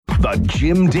The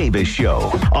Jim Davis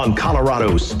Show on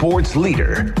Colorado's sports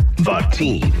leader, The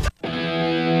Team.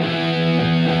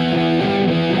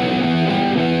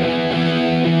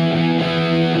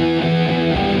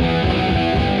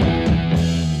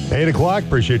 8 o'clock.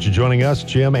 Appreciate you joining us,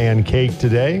 Jim and Kate,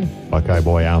 today. Buckeye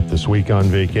Boy out this week on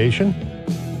vacation.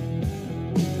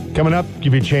 Coming up,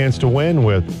 give you a chance to win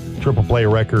with Triple Play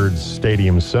Records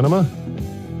Stadium Cinema.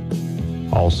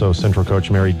 Also, Central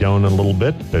coach Mary Doan in a little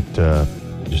bit, but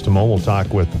just a moment, we'll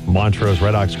talk with Montrose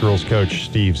Redhawks girls coach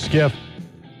Steve Skiff.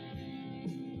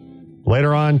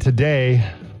 Later on today,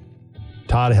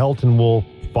 Todd Helton will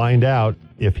find out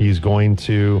if he's going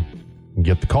to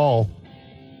get the call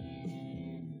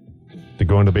to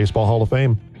go into Baseball Hall of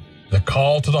Fame. The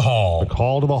call to the hall. The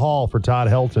call to the hall for Todd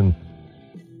Helton.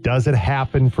 Does it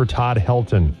happen for Todd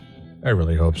Helton? I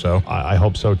really hope so. I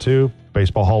hope so, too.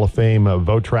 Baseball Hall of Fame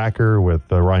vote tracker with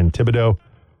Ryan Thibodeau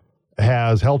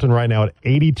has Helton right now at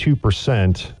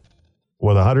 82%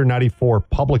 with 194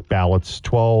 public ballots,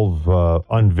 12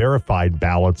 unverified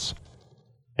ballots,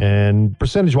 and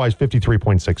percentage-wise,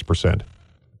 53.6%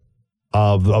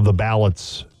 of the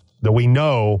ballots that we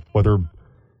know, whether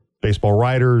baseball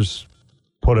writers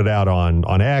put it out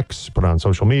on X, put it on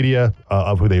social media,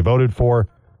 of who they voted for.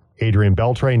 Adrian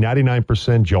Beltre,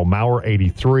 99%, Joe Mauer,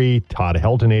 83%, Todd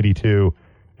Helton, 82%,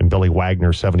 and Billy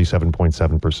Wagner,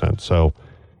 77.7%. So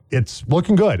it's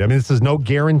looking good. I mean, this is no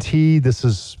guarantee. This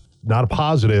is not a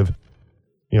positive.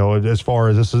 You know, as far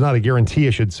as this is not a guarantee,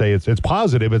 I should say. It's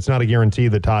positive. It's not a guarantee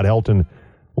that Todd Helton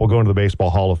will go into the Baseball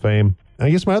Hall of Fame. And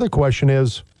I guess my other question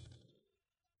is,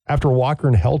 after Walker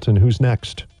and Helton, who's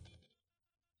next?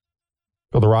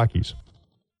 For the Rockies.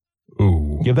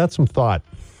 Ooh. Give that some thought.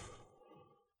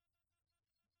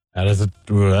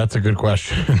 That's a good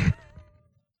question.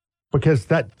 Because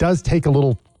that does take a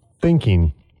little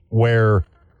thinking where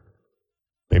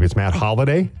maybe it's Matt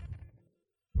Holliday.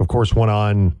 Of course, went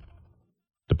on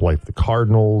to play for the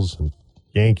Cardinals and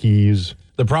Yankees.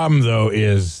 The problem, though,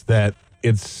 is that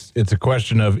it's a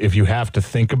question of if you have to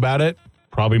think about it,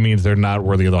 probably means they're not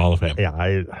worthy of the Hall of Fame.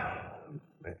 Yeah,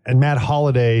 and Matt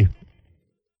Holliday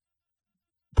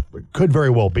could very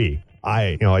well be.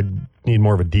 I need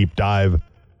more of a deep dive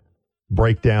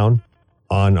breakdown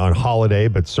on Holliday,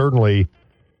 but certainly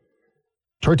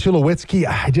Troy Tulowitzki,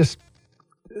 I just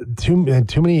too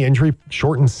many injury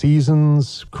shortened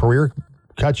seasons, career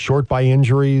cut short by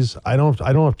injuries. I don't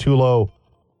know if Tulo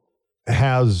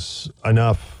has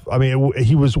enough. I mean,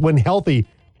 he was, when healthy,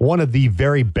 one of the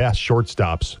very best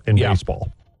shortstops in baseball.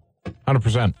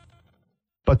 100%.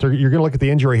 But you're going to look at the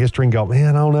injury history and go,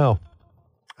 man, I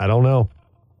don't know.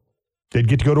 Did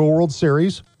get to go to a World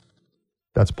Series.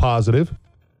 That's positive.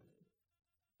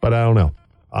 But I don't know.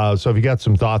 So if you got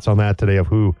some thoughts on that today of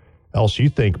who else you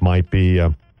think might be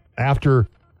after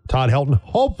Todd Helton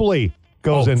hopefully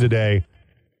goes in today,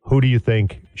 who do you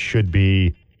think should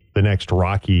be the next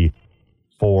Rocky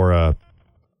for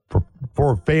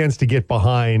fans to get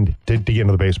behind to get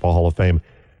into the Baseball Hall of Fame?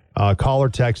 Call or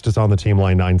text us on the team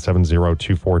line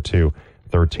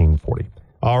 970-242-1340.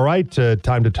 All right,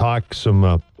 time to talk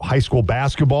some high school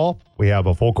basketball. We have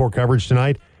a full court coverage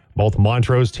tonight. Both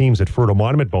Montrose teams at Fruita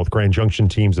Monument, both Grand Junction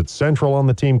teams at Central on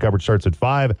the team. Coverage starts at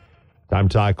 5. Time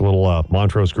to talk a little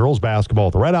Montrose girls basketball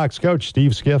with the Redhawks coach,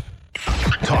 Steve Skiff.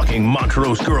 Talking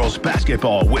Montrose girls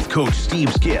basketball with Coach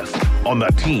Steve Skiff on The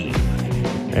Team.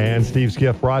 And Steve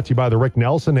Skiff brought to you by the Rick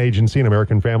Nelson Agency and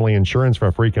American Family Insurance. For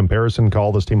a free comparison,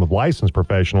 call this team of licensed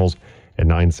professionals at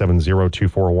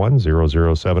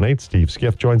 970-241-0078. Steve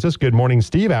Skiff joins us. Good morning,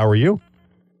 Steve. How are you?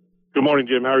 Good morning,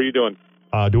 Jim. How are you doing?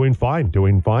 Doing fine.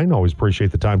 Always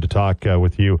appreciate the time to talk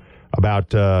with you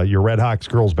about your Redhawks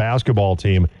girls basketball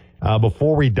team.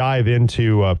 Before we dive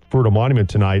into Fruita Monument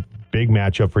tonight, big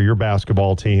matchup for your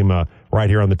basketball team right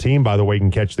here on the team. By the way, you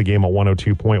can catch the game at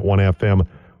 102.1 FM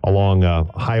along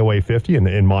Highway 50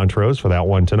 in Montrose for that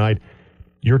one tonight.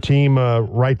 Your team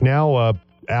right now,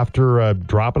 after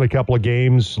dropping a couple of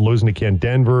games, losing to Kent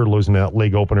Denver, losing that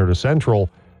league opener to Central,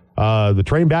 the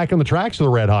train back on the tracks of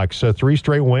the Redhawks. 3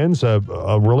 straight wins,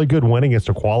 a really good win against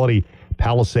a quality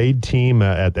Palisade team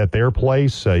at their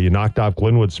place. You knocked off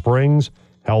Glenwood Springs,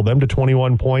 held them to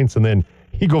 21 points, and then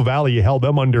Eagle Valley, you held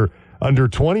them under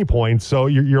 20 points. So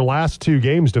your last 2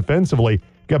 games defensively,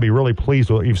 got to be really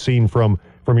pleased with what you've seen from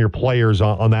your players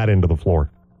on that end of the floor.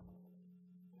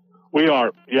 We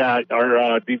are. Yeah,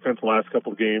 our defense the last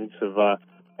couple of games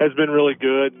has been really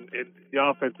good, and the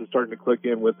offense is starting to click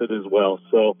in with it as well.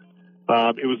 So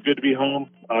it was good to be home.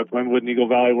 Glenwood and Eagle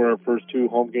Valley were our first 2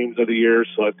 home games of the year,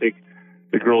 so I think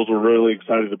the girls were really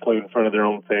excited to play in front of their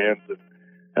own fans.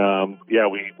 And,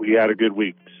 we had a good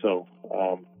week. So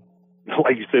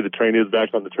like you say, the train is back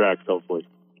on the tracks, hopefully.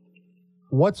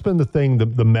 What's been the thing,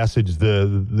 the message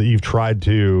that you've tried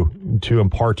to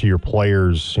impart to your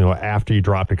players, after you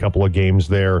dropped a couple of games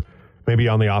there, maybe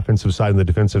on the offensive side and the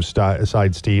defensive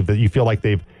side, Steve, that you feel like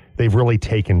they've really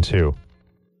taken to?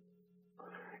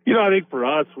 I think for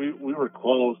us, we were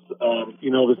close.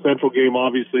 The Central game,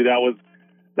 obviously, that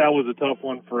was a tough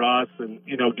one for us, and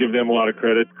give them a lot of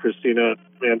credit. Christina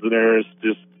Manzanares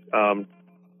just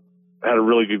had a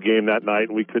really good game that night,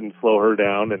 and we couldn't slow her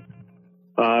down. And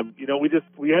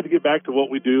we had to get back to what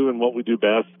we do and what we do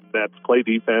best. That's play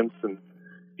defense and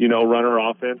run our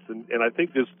offense. And I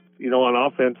think just on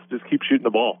offense, just keep shooting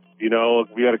the ball.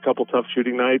 We had a couple tough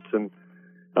shooting nights, and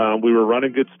we were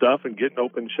running good stuff and getting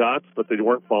open shots, but they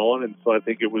weren't falling. And so I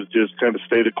think it was just kind of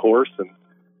stay the course, and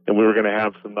we were going to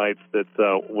have some nights that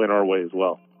went our way as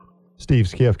well. Steve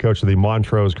Skiff, coach of the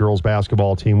Montrose girls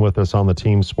basketball team, with us on the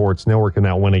Team Sports Network in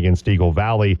that win against Eagle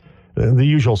Valley. The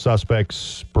usual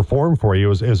suspects performed for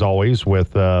you, as always,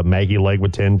 with Maggie Legg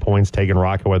with 10 points, Tegan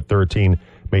Rocco at 13.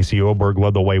 Macy Oberg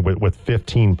led the way with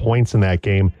 15 points in that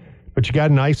game. But you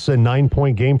got a nice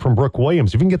 9-point game from Brooke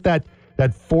Williams. If you can get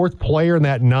that fourth player in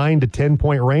that 9 to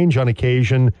 10-point range on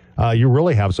occasion, you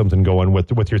really have something going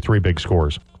with your three big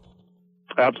scores.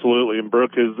 Absolutely, and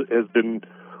Brooke has been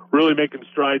really making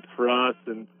strides for us,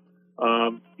 and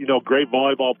great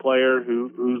volleyball player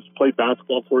who's played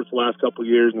basketball for us the last couple of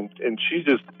years, and she's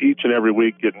just each and every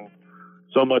week getting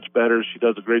so much better. She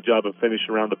does a great job of finishing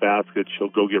around the basket. She'll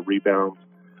go get rebounds.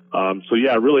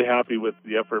 Really happy with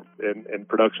the effort and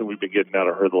production we've been getting out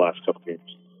of her the last couple of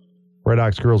games. Red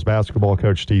Ox girls basketball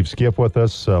coach Steve Skiff with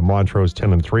us. Montrose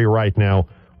 10-3 right now,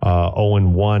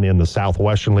 0-1 in the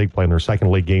Southwestern League, playing their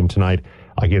second league game tonight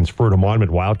against Fruita Monument.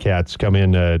 Wildcats come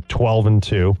in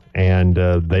 12-2, and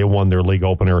they won their league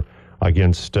opener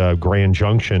against Grand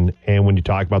Junction. And when you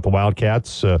talk about the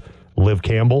Wildcats, Liv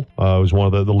Campbell was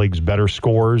one of the league's better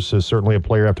scorers, certainly a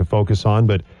player you have to focus on.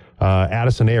 But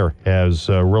Addison Ayer has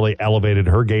really elevated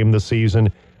her game this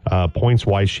season.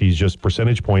 Points-wise, she's just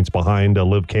percentage points behind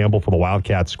Liv Campbell for the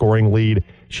Wildcats scoring lead.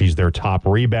 She's their top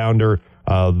rebounder.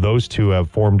 Those two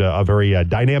have formed a very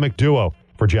dynamic duo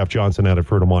for Jeff Johnson out at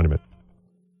Fruita Monument.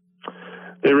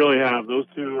 They really have. Those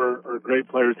two are great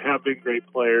players, have been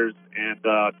great players, and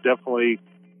definitely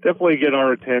get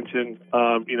our attention.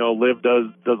 Liv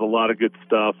does a lot of good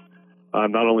stuff,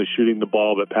 not only shooting the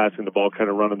ball, but passing the ball, kind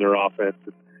of running their offense.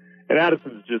 And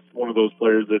Addison's just one of those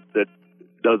players that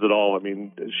does it all. I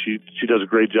mean, she does a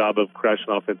great job of crashing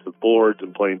offensive boards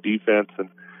and playing defense, and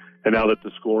now that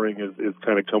the scoring is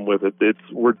kind of come with it,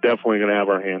 we're definitely going to have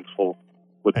our hands full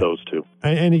with those two.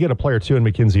 And you get a player, too, in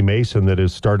Mackenzie Mason that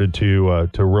has started to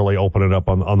really open it up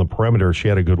on the perimeter. She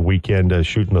had a good weekend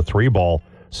shooting the three ball,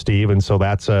 Steve, and so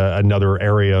that's another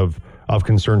area of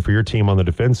concern for your team on the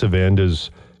defensive end is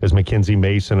Mackenzie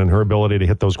Mason and her ability to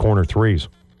hit those corner threes.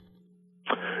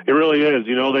 It really is.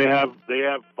 They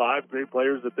have 5 great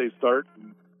players that they start.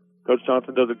 And Coach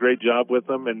Johnson does a great job with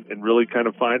them and really kind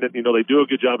of find it. They do a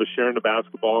good job of sharing the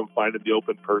basketball and finding the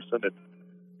open person.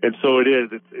 And so it is.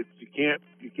 It's you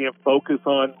can't focus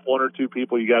on 1 or 2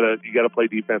 people. You gotta play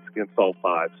defense against all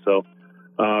 5. So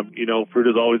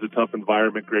Fruita's always a tough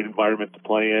environment, great environment to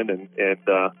play in, and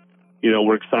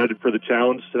we're excited for the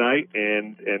challenge tonight,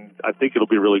 and I think it'll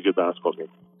be a really good basketball game.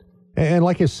 And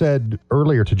like I said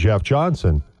earlier to Jeff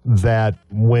Johnson, that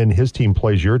when his team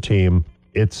plays your team,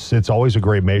 it's always a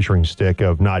great measuring stick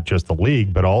of not just the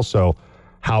league, but also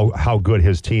how good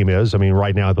his team is. I mean,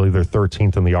 right now, I believe they're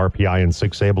 13th in the RPI and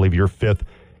 6A. I believe you're 5th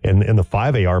in the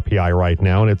 5A RPI right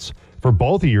now. And it's for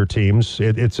both of your teams,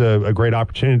 it's a great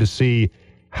opportunity to see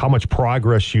how much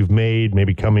progress you've made,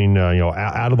 maybe coming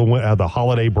out of the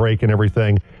holiday break and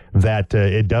everything, that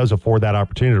it does afford that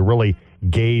opportunity to really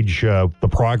gauge the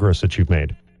progress that you've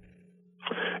made.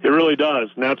 It really does,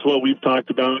 and that's what we've talked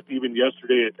about even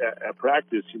yesterday at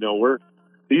practice.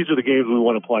 These are the games we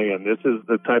want to play in. This is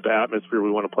the type of atmosphere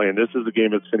we want to play in. This is the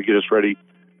game that's going to get us ready,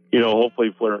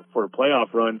 hopefully for a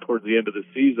playoff run towards the end of the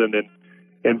season.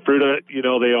 And Fruita,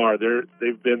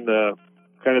 they've been the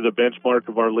kind of the benchmark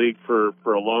of our league for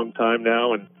a long time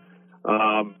now, and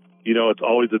it's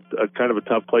always a kind of a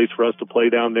tough place for us to play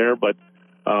down there. But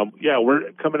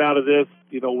we're coming out of this.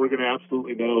 We're going to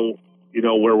absolutely know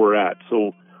where we're at.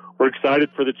 So we're excited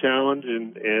for the challenge,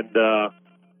 and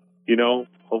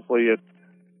hopefully it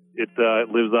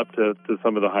lives up to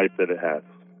some of the hype that it has.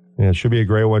 Yeah, it should be a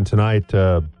great one tonight.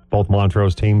 Both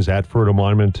Montrose teams at Fruita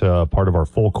Monument, part of our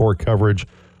full court coverage,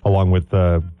 along with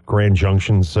Grand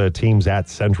Junction's teams at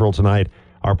Central tonight.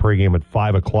 Our pregame at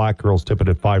 5 o'clock. Girls tip it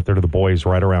at 5:30. The boys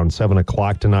right around 7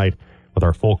 o'clock tonight. with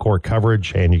our full court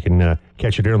coverage. And you can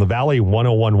catch it here in the Valley,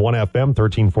 101.1 FM,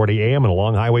 1340 AM, and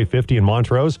along Highway 50 in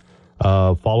Montrose.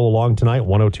 Follow along tonight,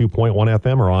 102.1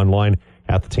 FM, or online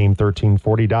at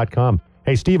theteam1340.com.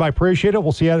 Hey, Steve, I appreciate it.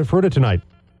 We'll see you at Fruita tonight.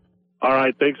 All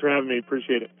right. Thanks for having me.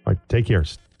 Appreciate it. All right, take care.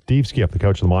 Steve Skiff, the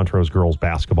coach of the Montrose girls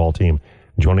basketball team,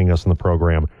 joining us in the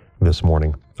program this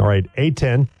morning. All right,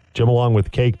 8:10, Jim along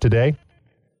with Cake today.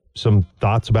 Some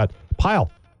thoughts about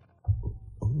Pyle.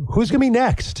 Who's going to be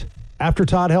next after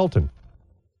Todd Helton?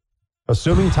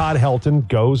 Assuming Todd Helton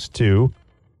goes to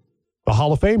the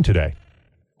Hall of Fame today.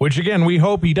 Which, again, we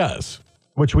hope he does.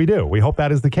 Which we do. We hope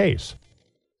that is the case.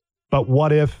 But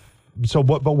what if... So,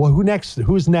 but who next?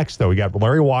 Who's next, though? We got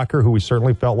Larry Walker, who we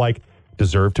certainly felt like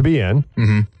deserved to be in.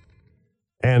 Mm-hmm.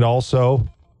 And also,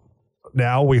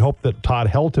 now we hope that Todd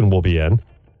Helton will be in.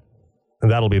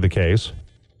 And that'll be the case.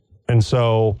 And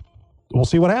so, we'll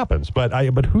see what happens. But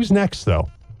who's next, though?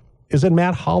 Is it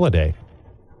Matt Holliday?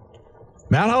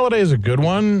 Matt Holliday is a good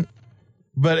one.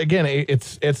 But, again,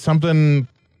 it's something,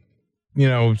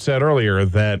 said earlier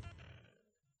that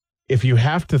if you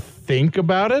have to think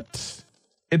about it,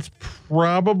 that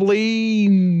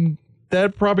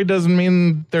probably doesn't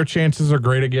mean their chances are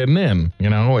great at getting in.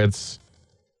 It's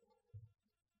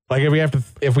like if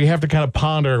we have to kind of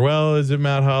ponder, well, is it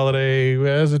Matt Holliday?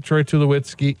 Is it Troy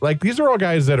Tulowitzki? Like, these are all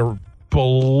guys that are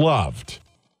beloved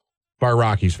by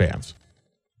Rockies fans.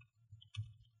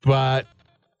 But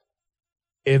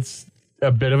it's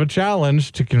a bit of a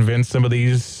challenge to convince some of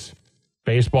these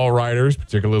baseball writers,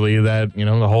 particularly that,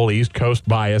 the whole East Coast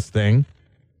bias thing.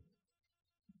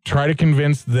 Try to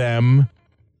convince them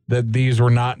that these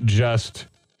were not just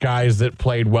guys that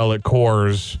played well at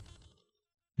Coors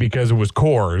because it was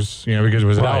Coors, because it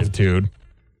was at altitude.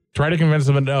 Try to convince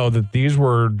them to know that these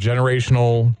were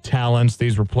generational talents.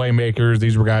 These were playmakers.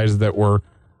 These were guys that were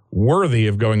worthy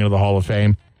of going into the Hall of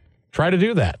Fame. Try to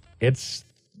do that. It's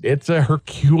a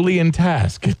Herculean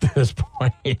task at this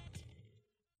point.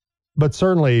 But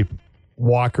certainly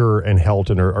Walker and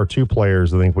Helton are two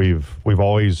players I think we've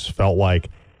always felt like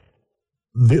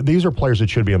these are players that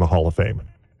should be in the Hall of Fame.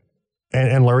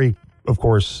 And Larry, of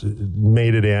course,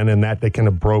 made it in, and that they kind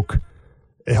of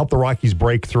it helped the Rockies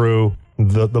break through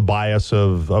the bias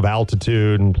of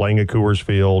altitude and playing at Coors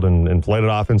Field and inflated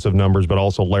offensive numbers, but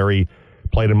also Larry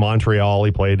played in Montreal.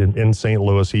 He played in St.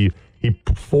 Louis. He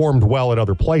performed well at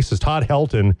other places. Todd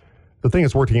Helton, the thing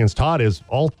that's worked against Todd is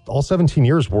all 17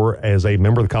 years were as a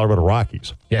member of the Colorado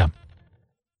Rockies. Yeah.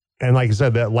 And like I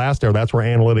said, that last era, that's where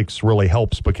analytics really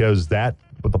helps, because that,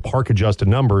 with the park-adjusted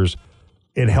numbers,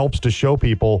 it helps to show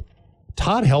people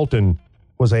Todd Helton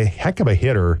was a heck of a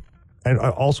hitter and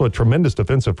also a tremendous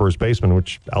defensive first baseman,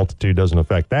 which altitude doesn't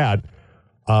affect that.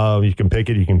 You can pick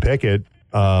it.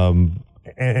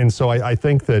 And so I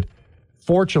think that,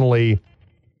 fortunately,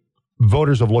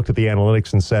 voters have looked at the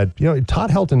analytics and said,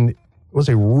 Todd Helton was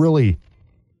a really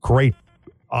great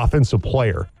offensive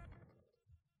player.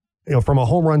 From a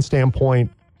home run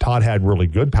standpoint, Todd had really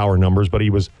good power numbers, but he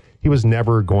was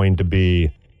never going to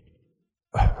be,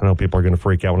 I know people are going to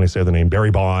freak out when I say the name,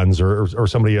 Barry Bonds or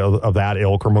somebody of that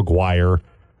ilk, or McGuire.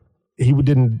 He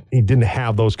didn't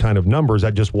have those kind of numbers.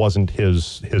 That just wasn't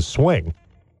his swing.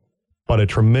 But a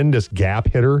tremendous gap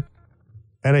hitter,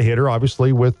 and a hitter,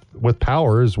 obviously, with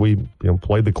power, as we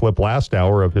played the clip last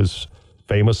hour of his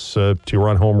famous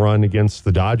two-run home run against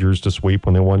the Dodgers to sweep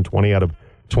when they won 20 out of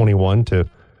 21 to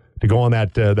go on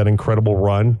that incredible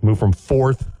run, move from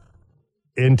fourth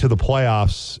into the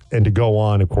playoffs, and to go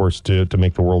on, of course, to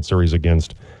make the World Series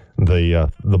against the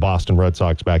Boston Red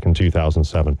Sox back in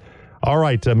 2007. All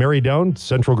right, Mary Doan,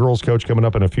 Central girls coach, coming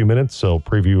up in a few minutes. So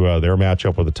preview their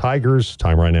matchup with the Tigers.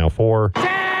 Time right now for...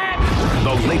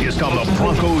 The latest on the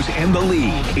Broncos and the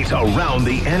league. It's Around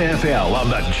the NFL on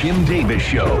the Jim Davis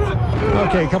Show.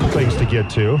 Okay, a couple things to get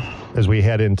to as we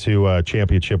head into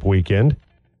championship weekend.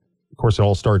 Of course, it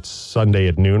all starts Sunday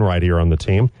at noon right here on the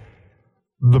team.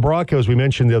 The Broncos, we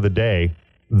mentioned the other day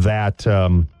that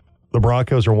the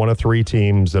Broncos are one of three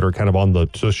teams that are kind of on the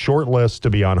short list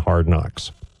to be on Hard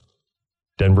Knocks.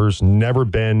 Denver's never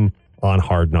been on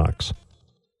Hard Knocks.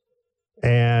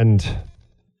 And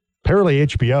apparently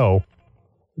HBO,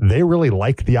 they really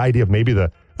like the idea of maybe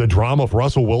the drama if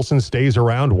Russell Wilson stays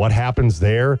around, what happens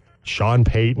there, Sean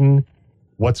Payton,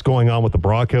 what's going on with the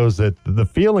Broncos, that the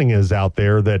feeling is out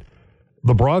there that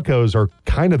the Broncos are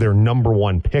kind of their number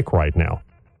one pick right now.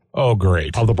 Oh,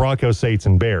 great. Of the Broncos, Saints,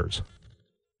 and Bears.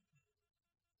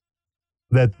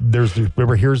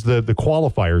 Remember, here's the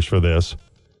qualifiers for this.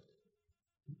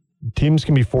 Teams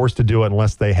can be forced to do it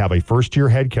unless they have a first-year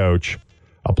head coach,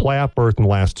 a playoff berth in the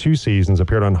last 2 seasons,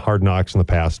 appeared on Hard Knocks in the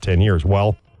past 10 years.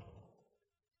 Well,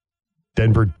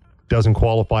 Denver doesn't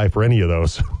qualify for any of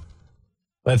those.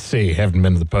 Let's see. Haven't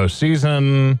been to the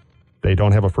postseason. They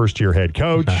don't have a first-year head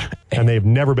coach, and they've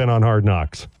never been on Hard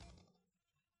Knocks.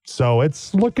 So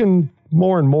it's looking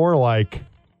more and more like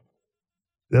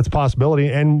that's a possibility.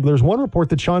 And there's one report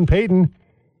that Sean Payton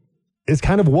is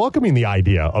kind of welcoming the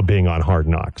idea of being on Hard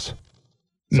Knocks.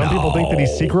 Some people think that he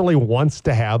secretly wants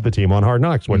to have the team on Hard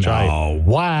Knocks, which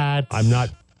I'm not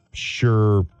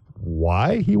sure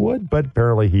why he would, but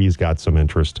apparently he's got some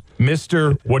interest.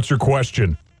 Mr. What's your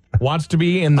question? Wants to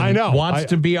be in the I know. Wants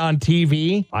to be on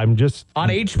TV? I'm just on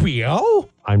HBO?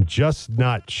 I'm just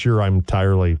not sure I'm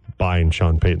entirely buying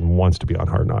Sean Payton wants to be on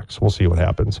Hard Knocks. We'll see what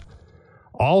happens.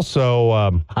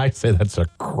 Also, I say that's a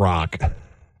crock.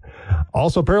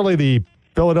 Also, apparently the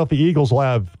Philadelphia Eagles will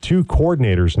have 2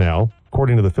 coordinators now.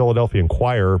 According to the Philadelphia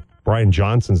Inquirer, Brian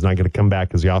Johnson's not going to come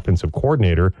back as the offensive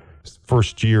coordinator.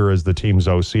 First year as the team's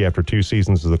OC after 2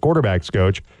 seasons as the quarterback's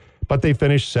coach. But they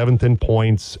finished 7th in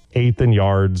points, 8th in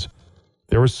yards.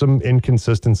 There was some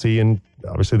inconsistency, and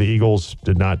obviously the Eagles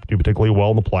did not do particularly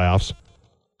well in the playoffs.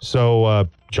 So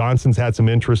Johnson's had some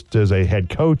interest as a head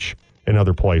coach in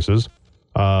other places.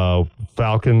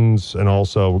 Falcons, and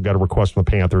also got a request from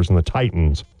the Panthers and the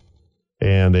Titans.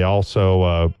 And they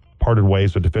also parted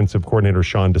ways with defensive coordinator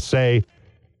Sean Desai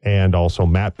and also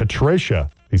Matt Patricia,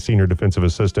 the senior defensive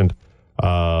assistant,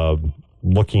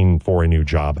 looking for a new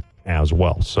job as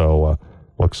well. So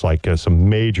looks like some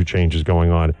major changes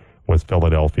going on with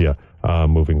Philadelphia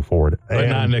moving forward. But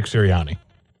not Nick Sirianni.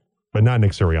 But not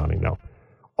Nick Sirianni, no.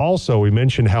 Also, we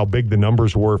mentioned how big the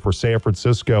numbers were for San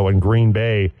Francisco and Green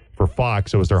Bay for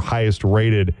Fox. It was their highest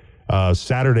rated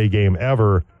Saturday game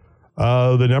ever.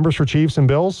 The numbers for Chiefs and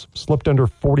Bills slipped under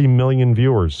 40 million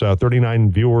viewers.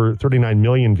 39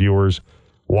 million viewers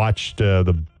watched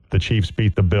the Chiefs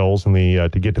beat the Bills in the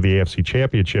to get to the AFC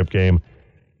Championship game.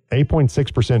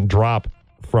 8.6% drop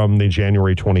from the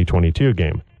January 2022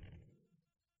 game.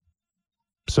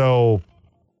 So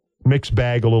mixed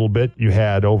bag a little bit. You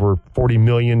had over 40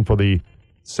 million for the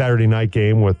Saturday night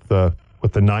game with the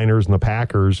Niners and the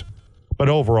Packers, but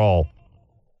overall,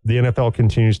 the NFL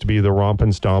continues to be the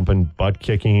romping, stomping, butt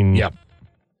kicking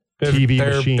TV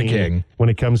machine the king. When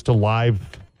it comes to live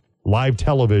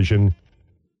television,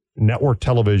 network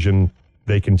television.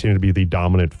 They continue to be the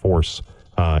dominant force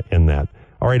in that.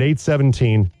 All right,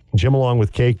 8:17. Jim along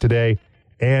with Cake today,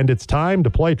 and it's time to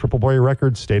play Triple Play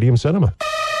Records Stadium Cinema.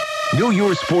 Know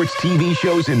your sports TV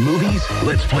shows and movies?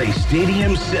 Let's play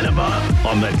Stadium Cinema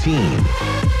on the team.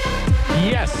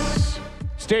 Yes.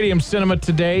 Stadium Cinema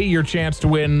today, your chance to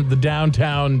win the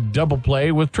downtown double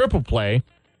play with Triple Play,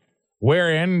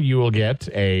 wherein you will get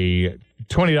a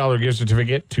 $20 gift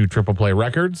certificate to Triple Play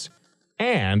Records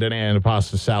and an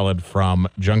antipasta salad from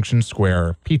Junction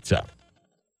Square Pizza.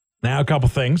 Now, a couple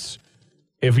things.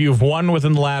 If you've won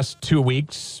within the last 2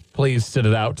 weeks, please sit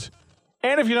it out.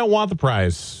 And if you don't want the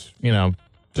prize,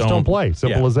 just don't play.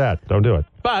 Simple as that. Don't do it.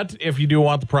 But if you do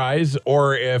want the prize,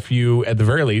 or if you, at the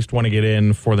very least, want to get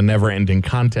in for the never-ending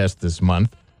contest this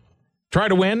month, try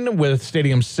to win with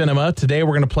Stadium Cinema. Today,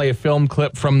 we're going to play a film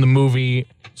clip from the movie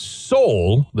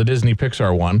Soul, the Disney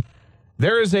Pixar one.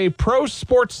 There is a pro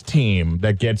sports team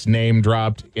that gets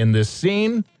name-dropped in this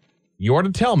scene. You are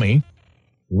to tell me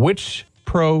which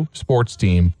pro sports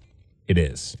team it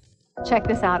is. Check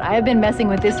this out. I have been messing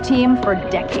with this team for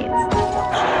decades.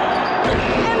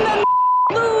 And then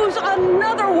lose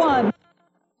another one.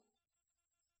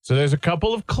 So there's a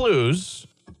couple of clues.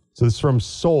 So this is from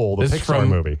Soul, the Pixar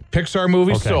movie. Pixar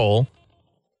movie Soul.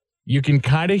 You can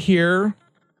kind of hear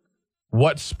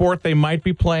what sport they might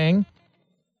be playing.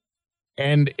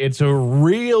 And it's a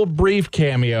real brief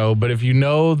cameo, but if you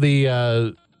know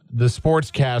the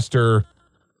sportscaster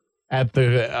at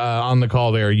the on the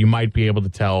call there, you might be able to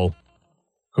tell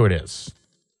who it is.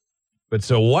 But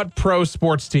so what pro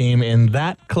sports team in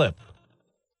that clip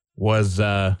was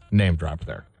name dropped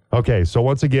there? Okay, so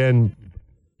once again,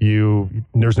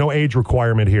 there's no age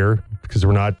requirement here because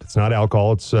it's not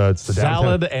alcohol. It's the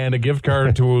salad and a gift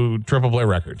card to Triple Play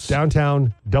Records.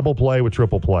 Downtown double play with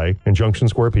Triple Play and Junction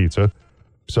Square Pizza.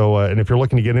 So, and if you're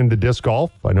looking to get into disc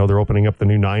golf, I know they're opening up the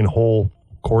new 9-hole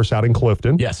course out in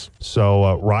Clifton. Yes.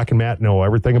 So Rock and Matt know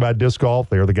everything about disc golf.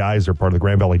 They are the guys. They're part of the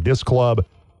Grand Valley Disc Club.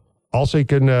 Also, you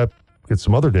can get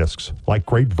some other discs like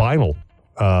Great Vinyl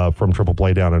from Triple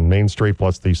Play down on Main Street,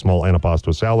 plus the small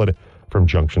antipasto salad from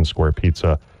Junction Square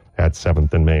Pizza at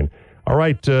 7th and Main. All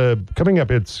right, coming up,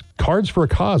 it's Cards for a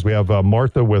Cause. We have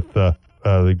Martha with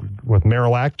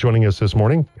Marillac joining us this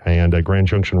morning, and Grand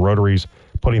Junction Rotaries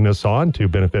putting this on to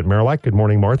benefit Marillac. Good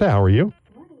morning, Martha. How are you?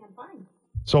 Good morning. I'm fine.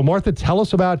 So, Martha, tell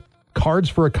us about Cards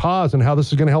for a Cause and how this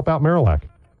is going to help out Marillac.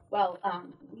 Well,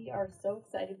 we are so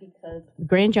excited because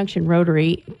Grand Junction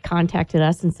Rotary contacted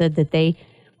us and said that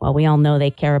we all know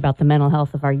they care about the mental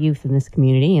health of our youth in this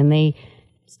community, and they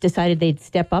decided they'd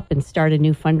step up and start a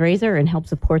new fundraiser and help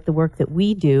support the work that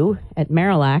we do at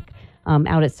Marillac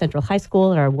out at Central High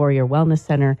School at our Warrior Wellness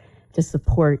Center to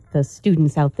support the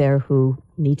students out there who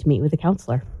need to meet with a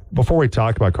counselor. Before we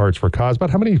talk about Cards for a Cause, about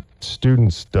how many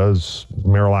students does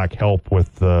Marillac help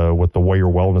with the Warrior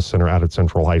Wellness Center out at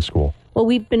Central High School? Well,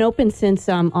 we've been open since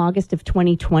August of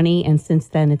 2020, and since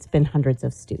then it's been hundreds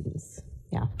of students.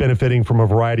 Yeah. Benefiting from a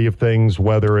variety of things,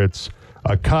 whether it's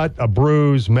a cut, a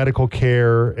bruise, medical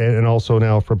care, and also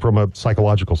now from a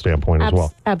psychological standpoint as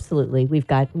well. Absolutely. We've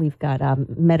got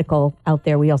medical out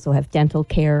there. We also have dental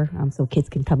care, so kids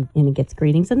can come in and get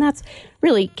screenings. And that's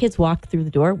really, kids walk through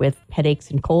the door with headaches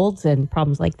and colds and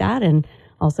problems like that, and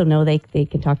also know they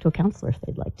can talk to a counselor if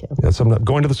they'd like to. Yeah,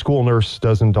 going to the school nurse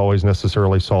doesn't always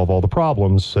necessarily solve all the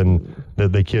problems and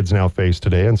that the kids now face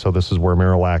today. And so this is where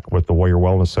Marillac with the Warrior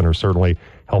Wellness Center certainly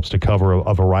helps to cover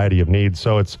a variety of needs.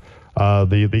 So it's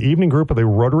the evening group of the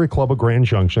Rotary Club of Grand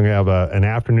Junction. They have an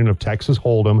afternoon of Texas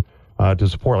Hold'em to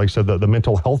support, like I said, the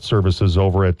mental health services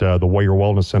over at the Warrior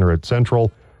Wellness Center at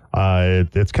Central.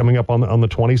 It's coming up on the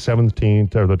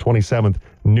 27th or the 27th,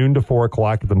 noon to 4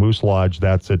 o'clock at the Moose Lodge.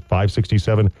 That's at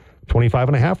 567 25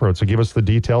 and a half Road. So give us the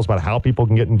details about how people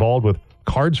can get involved with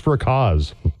Cards for a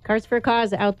Cause. Cards for a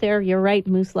Cause out there. You're right,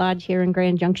 Moose Lodge here in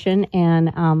Grand Junction,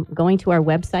 and going to our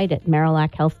website at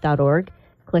marillachealth.org.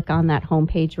 Click on that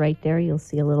homepage right there. You'll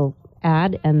see a little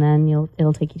ad, and then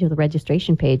it'll take you to the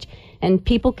registration page. And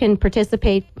people can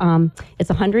participate. It's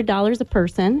 $100 a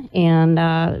person,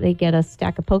 and they get a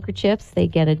stack of poker chips. They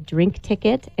get a drink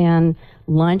ticket and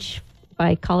lunch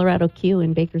by Colorado Q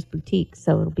in Baker's Boutique.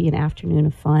 So it'll be an afternoon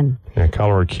of fun. Yeah,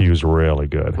 Colorado Q is really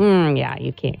good. Yeah,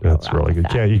 you can't go That's wrong really with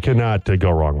good. that. You cannot go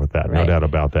wrong with that. Right. No doubt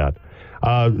about that.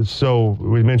 So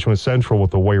we mentioned with Central, with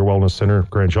the Warrior Wellness Center,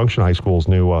 Grand Junction High School's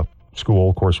new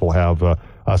school, of course, will have a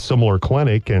similar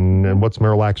clinic. And what's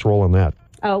Marillac's role in that?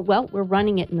 Well, we're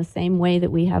running it in the same way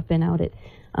that we have been out at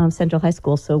Central High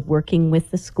School. So working with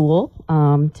the school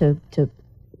to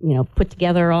put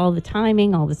together all the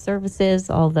timing, all the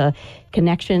services, all the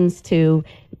connections to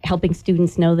helping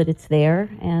students know that it's there.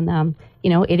 And,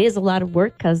 it is a lot of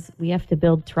work because we have to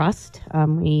build trust.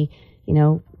 We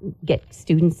get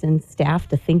students and staff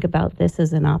to think about this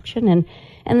as an option. And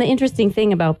the interesting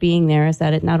thing about being there is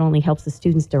that it not only helps the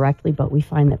students directly, but we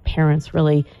find that parents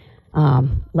really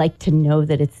like to know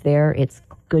that it's there. It's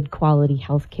good quality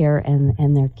health care,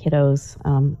 and their kiddos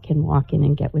can walk in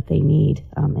and get what they need.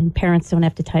 And parents don't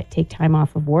have to take time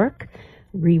off of work,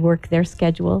 rework their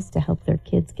schedules to help their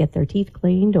kids get their teeth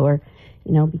cleaned or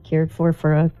be cared for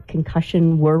a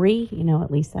concussion worry.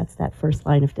 At least that's that first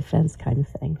line of defense kind of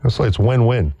thing. So it's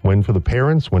win-win. Win for the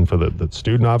parents, win for the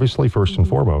student, obviously, first and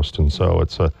foremost. And so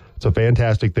it's a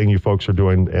fantastic thing you folks are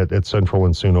doing at Central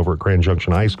and soon over at Grand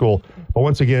Junction High School. But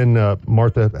once again,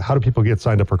 Martha, how do people get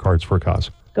signed up for Cards for a Cause?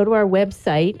 Go to our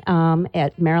website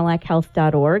at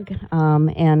marillachealth.org.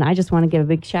 And I just want to give a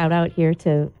big shout out here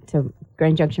to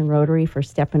Grand Junction Rotary for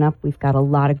stepping up. We've got a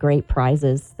lot of great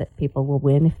prizes that people will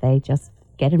win if they just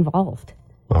get involved.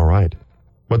 All right.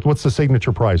 What's the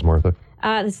signature prize, Martha?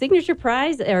 The signature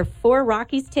prize are 4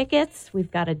 Rockies tickets. We've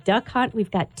got a duck hunt.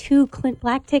 We've got 2 Clint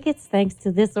Black tickets, thanks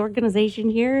to this organization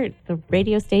here at the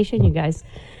radio station. You guys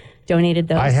donated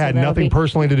those. I had nothing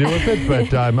personally to do with it,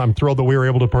 but I'm thrilled that we were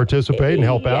able to participate and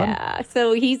help out. Yeah,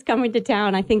 so he's coming to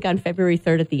town, I think, on February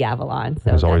 3rd at the Avalon.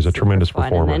 So he's always a tremendous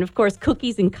performer. And then, of course,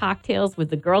 cookies and cocktails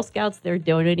with the Girl Scouts. They're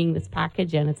donating this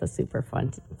package, and it's a super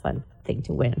fun thing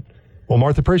to win. Well,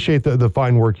 Martha, appreciate the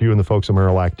fine work you and the folks at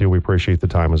Marillac do. We appreciate the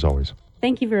time, as always.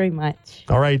 Thank you very much.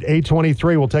 All right,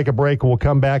 8:23. We'll take a break. We'll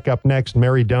come back up next.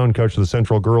 Mary Doan, coach of the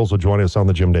Central Girls, will join us on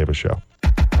the Jim Davis Show.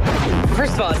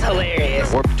 First of all, it's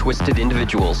hilarious. Or twisted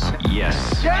individuals.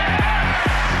 Yes.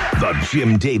 The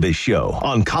Jim Davis Show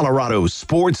on Colorado's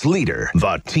sports leader,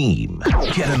 The Team.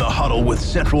 Get in the huddle with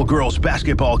Central Girls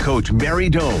basketball coach Mary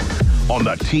Doan on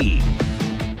The Team.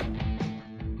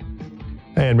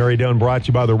 And Mary Doan brought to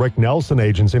you by the Rick Nelson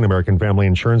Agency and American Family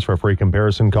Insurance. For a free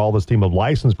comparison, call this team of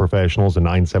licensed professionals at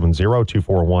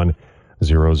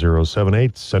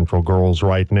 970-241-0078. Central Girls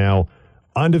right now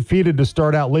undefeated to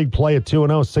start out league play at 2-0,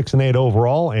 6-8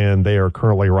 overall, and they are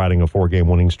currently riding a 4-game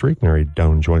winning streak. Mary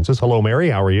Doan joins us. Hello, Mary.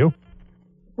 How are you?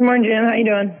 Good morning, Jim. How you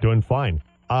doing? Doing fine.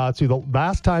 See, the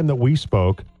last time that we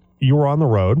spoke, you were on the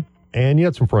road, and you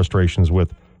had some frustrations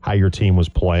with how your team was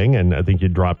playing, and I think you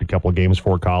dropped a couple of games,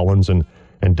 Fort Collins and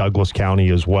Douglas County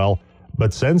as well.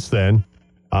 But since then,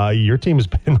 your team has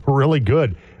been really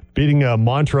good. beating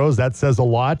Montrose, that says a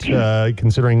lot,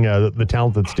 considering the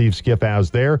talent that Steve Skiff has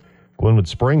there. Glenwood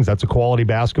Springs, that's a quality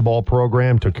basketball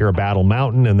program. Took care of Battle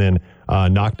Mountain and then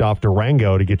knocked off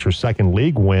Durango to get your second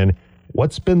league win.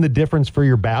 What's been the difference for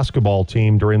your basketball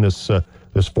team during this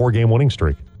 4-game winning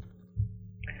streak?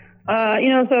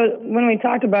 So when we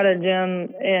talked about it,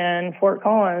 Jim, in Fort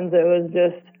Collins, it was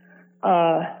just,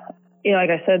 like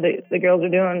I said, the girls are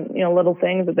doing, little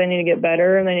things that they need to get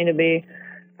better, and they need to be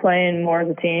playing more as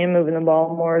a team, moving the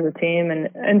ball more as a team,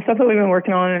 and stuff that we've been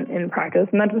working on in practice.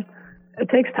 And that just, it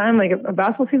takes time. Like a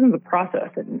basketball season's a process,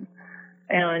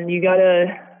 and you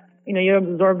gotta, you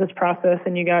absorb this process,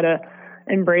 and you gotta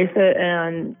embrace it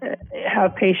and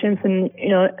have patience. And,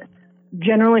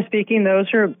 generally speaking, those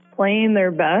who are playing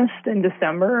their best in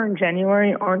December and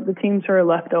January aren't the teams who are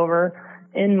left over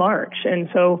in March. And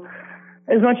so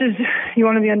as much as you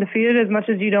want to be undefeated, as much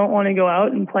as you don't want to go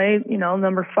out and play,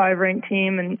 number 5 ranked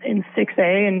team in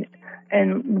 6A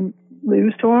and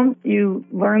lose to them, you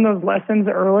learn those lessons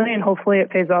early, and hopefully it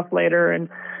pays off later. And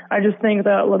I just think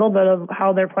that a little bit of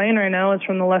how they're playing right now is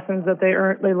from the lessons that they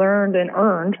learned and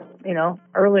earned,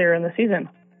 earlier in the season.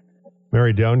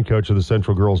 Mary Doan, coach of the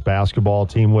Central girls basketball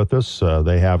team, with us.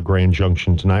 They have Grand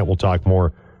Junction tonight. We'll talk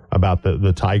more about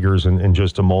the Tigers in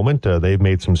just a moment. They've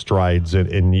made some strides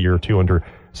in year 2 under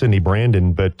Cindy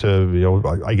Brandon. But,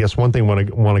 I guess one thing I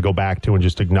want to go back to and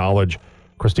just acknowledge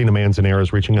Christina Manzanera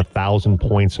is reaching 1,000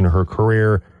 points in her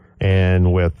career.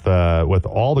 And with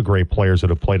all the great players that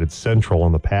have played at Central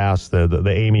in the past,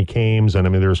 the Amy Kames, and I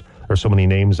mean, there's so many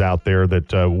names out there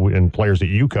that and players that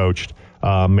you coached,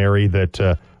 Mary,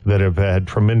 that have had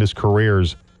tremendous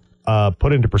careers.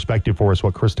 Put into perspective for us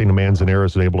what Christina Manzanera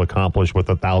is able to accomplish with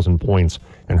 1,000 points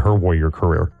in her Warrior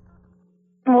career.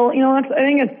 Well, I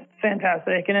think it's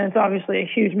fantastic, and it's obviously a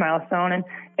huge milestone. And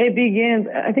it begins,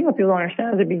 I think what people don't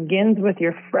understand is it begins with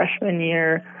your freshman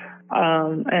year.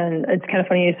 And it's kind of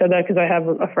funny you said that, because I have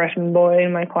a freshman boy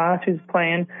in my class who's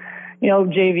playing,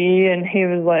 JV, and he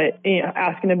was like,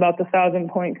 asking about the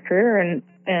 1,000-point career and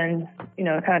kind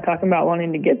of talking about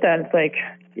wanting to get that. It's like,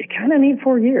 you kind of need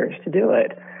 4 years to do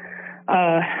it.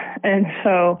 And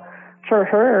so for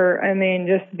her, I mean,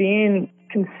 just being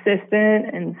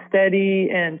consistent and steady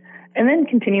and then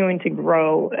continuing to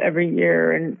grow every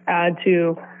year and add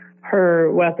to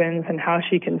her weapons and how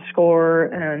she can score.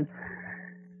 And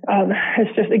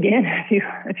it's just, again,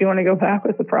 if you want to go back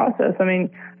with the process, I mean,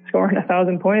 scoring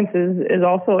 1,000 points is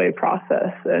also a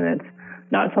process, and it's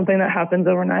not something that happens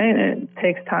overnight, and it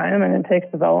takes time and it takes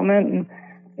development. And,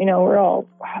 we're all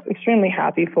extremely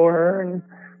happy for her. And,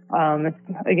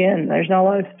 again, there's not a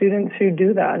lot of students who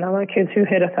do that, not a lot of kids who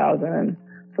hit 1,000. And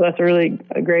so that's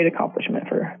a great accomplishment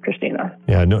for Christina.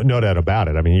 Yeah, no doubt about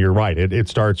it. I mean, you're right. It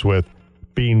starts with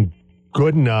being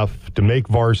good enough to make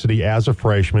varsity as a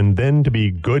freshman, then to be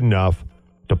good enough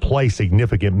to play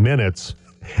significant minutes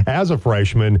as a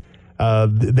freshman.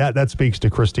 That speaks to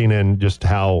Christina and just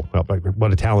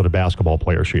what a talented basketball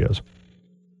player she is.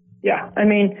 Yeah, I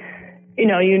mean,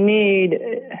 you need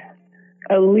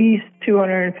at least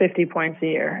 250 points a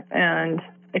year, and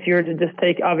if you were to just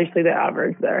take obviously the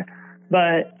average there,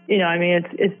 but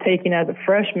it's taking as a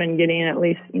freshman getting at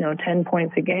least 10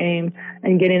 points a game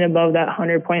and getting above that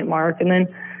 100-point mark, and then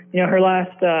her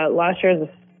last year as a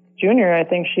junior, I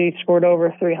think she scored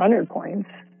over 300 points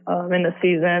in the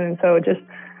season, and so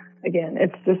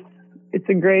it's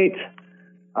a great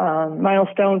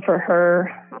milestone for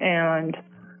her, and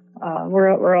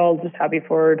we're all just happy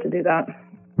for her to do that.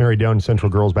 Mary Doan,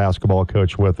 Central girls basketball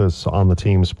coach, with us on the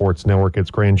Team Sports Network. It's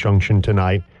Grand Junction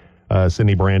tonight.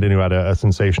 Cindy Brandon, who had a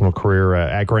sensational career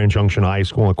at Grand Junction High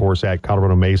School, and of course at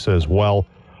Colorado Mesa as well.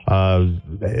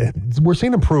 We're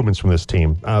seeing improvements from this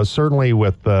team. Certainly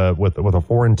with a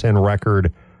 4-10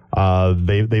 record,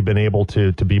 they've been able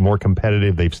to be more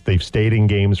competitive. They've stayed in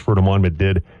games. Fruita Monument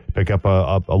did pick up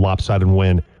a lopsided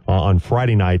win on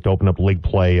Friday night to open up league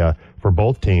play for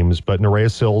both teams. But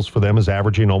Nerea Sills for them is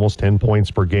averaging almost 10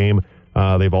 points per game.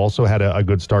 They've also had a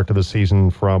good start to the season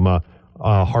from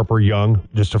Harper Young,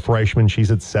 just a freshman. She's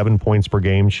at 7 points per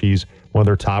game. She's one of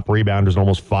their top rebounders, and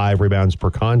almost 5 rebounds per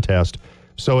contest.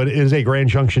 So it is a Grand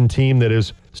Junction team that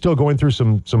is still going through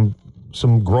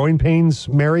some growing pains,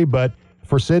 Mary. But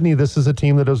for Sydney, this is a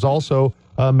team that has also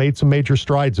made some major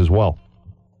strides as well.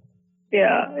 Yeah,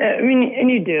 I mean,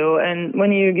 and you do. And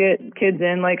when you get kids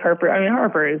in like Harper,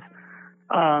 Harper is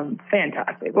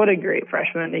fantastic. What a great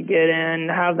freshman to get in,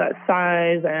 have that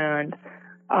size, and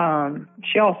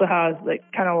she also has like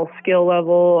kind of a skill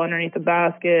level underneath the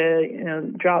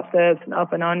basket, drop steps and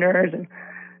up and unders. And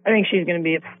I think she's going to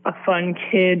be a fun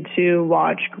kid to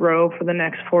watch grow for the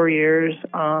next 4 years.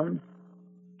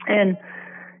 And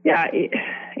yeah,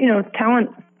 talent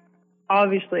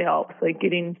obviously helps, like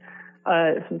getting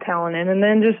some talent in, and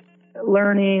then just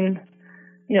learning,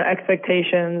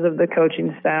 expectations of the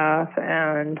coaching staff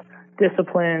and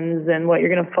disciplines and what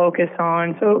you're going to focus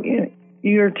on. So,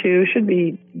 year 2 should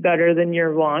be better than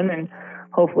year 1, and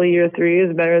hopefully year 3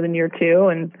 is better than year 2.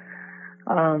 And,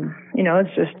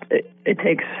 it's just, it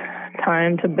takes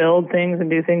time to build things and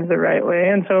do things the right way.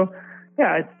 And so,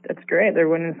 yeah, it's great. They're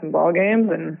winning some ball games,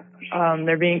 and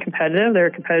they're being competitive. They were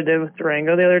competitive with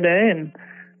Durango the other day, and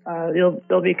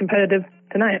they'll be competitive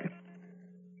tonight.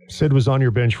 Sid was on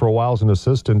your bench for a while as an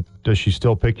assistant. Does she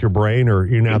still pick your brain, or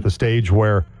you're now at the stage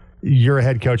where you're a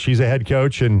head coach, she's a head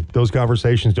coach, and those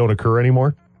conversations don't occur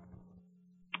anymore?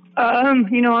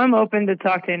 I'm open to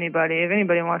talk to anybody. If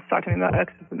anybody wants to talk to me about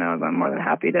X's and O's, I'm more than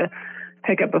happy to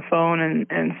pick up a phone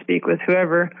and speak with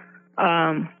whoever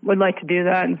would like to do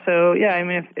that. And so, yeah, I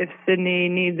mean, if Sydney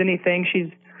needs anything,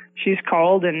 she's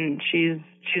called and she's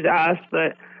asked,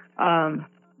 but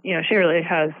she really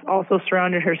has also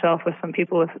surrounded herself with some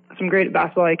people with some great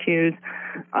basketball IQs,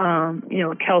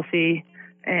 Kelsey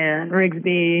and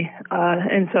Rigsby.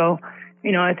 And so,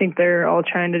 I think they're all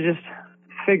trying to just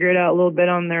figure it out a little bit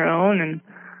on their own and,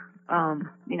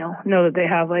 know that they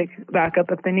have like backup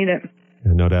if they need it.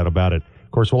 Yeah, no doubt about it.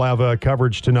 Of course, we'll have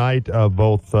coverage tonight of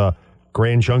both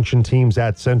Grand Junction teams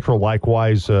at Central.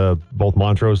 Likewise, both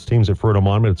Montrose teams at Fruita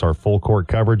Monument. It's our full court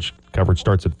coverage. Coverage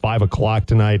starts at 5 o'clock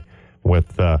tonight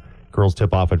with girls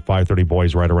tip-off at 5:30,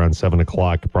 boys right around 7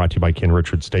 o'clock. Brought to you by Ken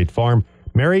Richards State Farm.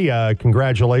 Mary,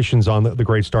 congratulations on the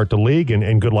great start to league,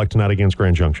 and good luck tonight against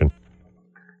Grand Junction.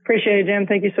 Appreciate it, Jim.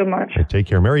 Thank you so much. Okay, take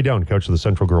care. Mary Doan, coach of the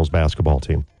Central girls basketball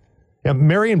team. Yeah,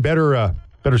 Mary in better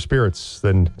spirits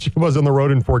than she was on the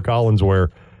road in Fort Collins,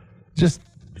 where just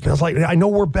feels like, I know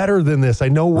we're better than this. I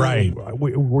know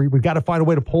we got to find a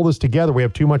way to pull this together. We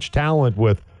have too much talent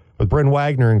with Bryn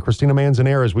Wagner and Christina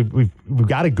Manzanares. We've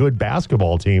got a good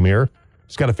basketball team here.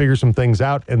 Just got to figure some things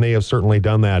out, and they have certainly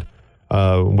done that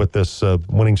with this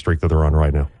winning streak that they're on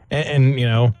right now. And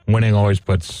winning always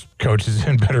puts coaches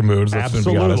in better moods.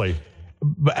 Absolutely.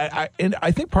 But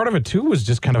I think part of it too was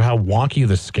just kind of how wonky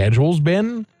the schedule's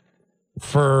been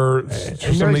for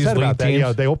some of these league teams.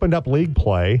 Yeah, they opened up league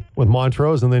play with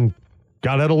Montrose and then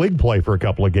got out of league play for a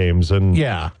couple of games. And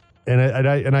yeah, and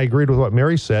I agreed with what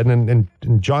Mary said. And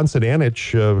John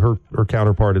Sedanich, her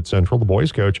counterpart at Central, the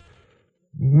boys coach,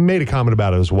 made a comment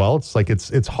about it as well. It's like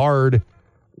it's hard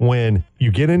when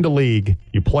you get into league,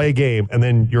 you play a game, and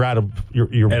then you're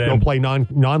going to play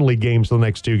non-league games for the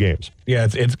next 2 games. Yeah,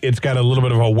 it's got a little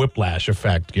bit of a whiplash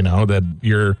effect, that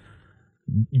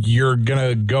you're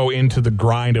gonna go into the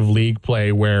grind of league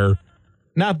play where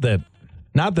not that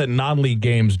non-league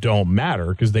games don't matter,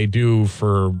 because they do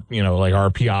for like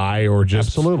RPI or just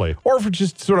absolutely, or for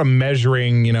just sort of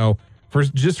measuring, for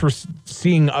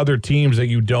seeing other teams that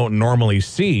you don't normally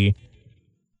see.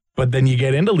 But then you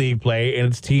get into league play, and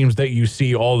it's teams that you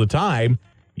see all the time.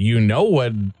 You know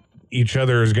what each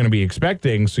other is going to be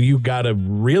expecting, so you got to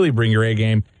really bring your A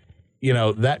game.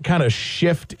 That kind of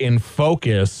shift in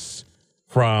focus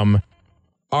from,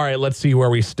 all right, let's see where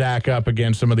we stack up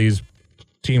against some of these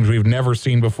teams we've never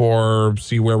seen before,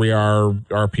 see where we are,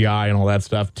 RPI and all that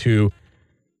stuff, to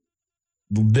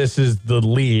this is the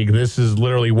league. This is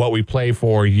literally what we play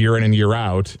for year in and year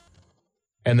out.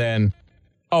 And then,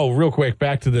 oh, real quick,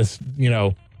 back to this,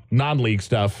 non-league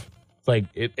stuff. It's like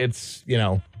it's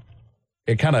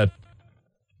it kind of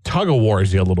tug of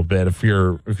wars you a little bit if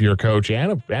you're a coach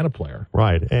and a player.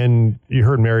 Right. And you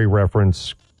heard Mary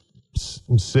reference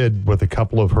Sid with a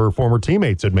couple of her former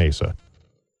teammates at Mesa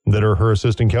that are her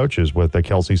assistant coaches, with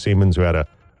Kelsey Siemens, who had a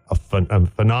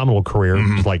phenomenal career,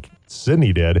 just like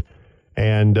Sydney did,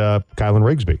 and Kylan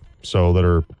Rigsby, so that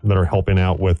are helping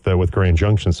out with Grand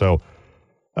Junction. So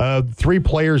 3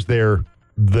 players there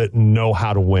that know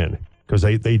how to win, because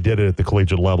they did it at the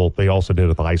collegiate level. They also did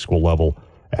it at the high school level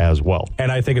as well.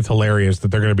 And I think it's hilarious that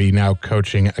they're going to be now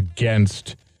coaching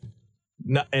against,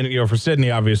 and for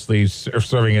Sydney, obviously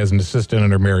serving as an assistant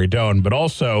under Mary Doan, but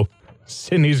also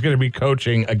Sydney's going to be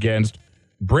coaching against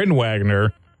Bryn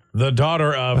Wagner, the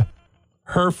daughter of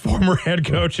her former head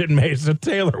coach at Mesa,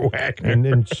 Taylor Wagner.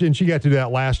 And she got to do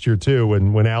that last year, too,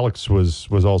 when Alex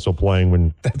was also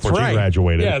playing before she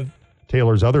graduated. Yeah.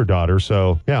 Taylor's other daughter.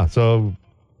 So, yeah,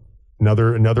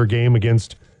 another game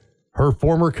against her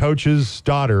former coach's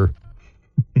daughter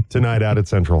tonight out at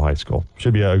Central High School.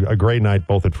 Should be a great night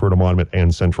both at Fruita Monument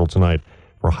and Central tonight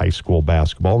for high school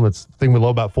basketball. And that's the thing we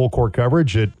love about full court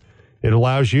coverage. It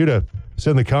allows you to sit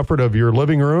in the comfort of your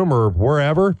living room or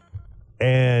wherever,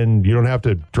 and you don't have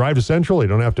to drive to Central. You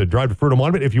don't have to drive to Fruita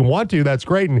Monument. If you want to, that's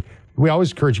great. And we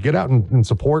always encourage you, get out and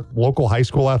support local high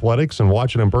school athletics and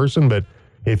watch it in person. But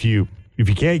if you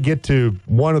can't get to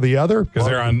one or the other, because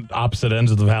they're on opposite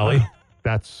ends of the valley,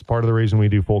 that's part of the reason we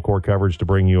do full court coverage, to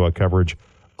bring you a coverage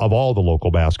of all the local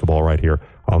basketball right here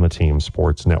on the Team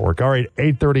Sports Network. All right,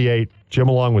 8:38, Jim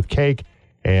along with Cake.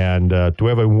 And do we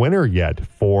have a winner yet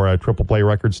for Triple Play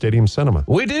Record Stadium Cinema?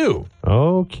 we do.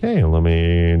 Okay, let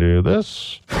me do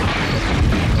this.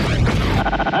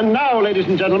 And now, ladies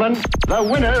and gentlemen, the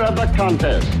winner of the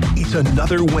contest. It's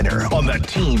another winner on the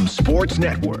Team Sports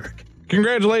Network.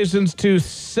 Congratulations to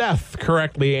Seth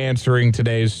correctly answering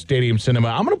today's Stadium Cinema.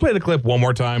 I'm going to play the clip one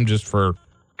more time just for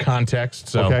context.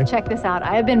 So. Okay. Check this out.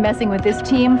 I have been messing with this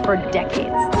team for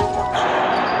decades.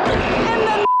 And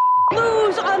then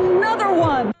lose another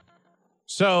one.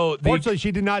 So Fortunately,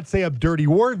 she did not say a dirty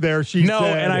word there. She no,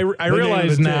 said and I the realize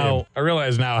name of the now. team. I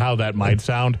realize now how that might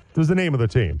sound. It was the name of the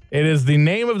team. It is the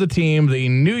name of the team, the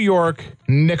New York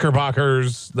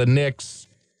Knickerbockers, the Knicks.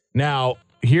 Now,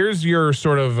 here's your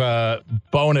sort of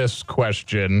bonus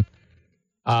question.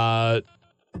 Do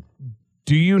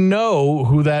you know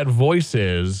who that voice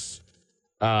is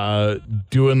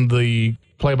doing the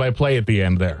play-by-play at the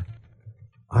end there?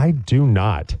 I do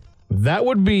not. That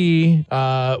would be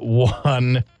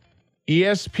one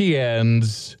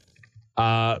ESPN's.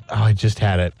 I just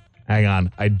had it. Hang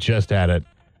on, I just had it.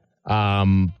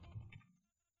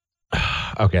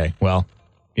 Okay, well,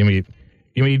 give me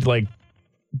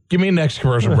next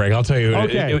commercial break. I'll tell you.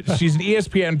 Okay. She's an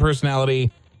ESPN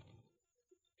personality,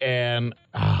 and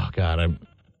oh god,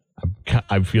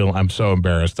 I'm so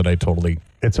embarrassed that I totally.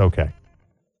 It's okay.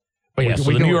 But yeah,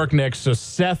 so the New York Knicks. So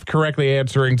Seth correctly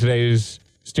answering today's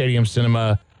Stadium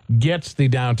Cinema gets the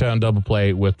downtown double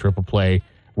play with Triple Play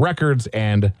Records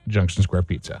and Junction Square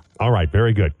Pizza. All right,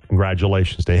 very good.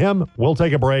 Congratulations to him. We'll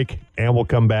take a break, and we'll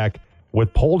come back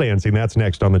with pole dancing. That's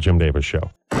next on the Jim Davis Show.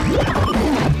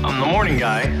 I'm the morning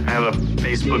guy. I have a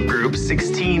Facebook group,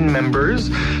 16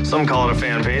 members. Some call it a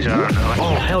fan page. I don't know.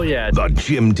 Oh, hell yeah. The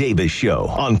Jim Davis Show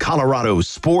on Colorado's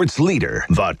sports leader,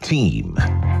 The Team.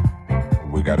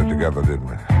 We got it together, didn't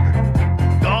we?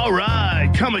 All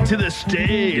right, coming to the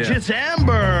stage, It's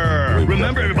Amber.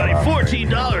 Remember, everybody, $14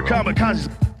 kamikaze.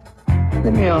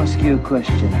 Let me ask you a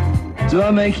question. Do I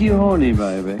make you horny,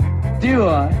 baby? Do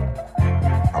I?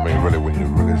 I mean, really, when you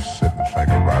really sit and think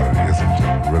about it, isn't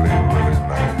it really, really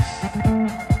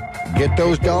nice? Get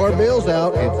those dollar bills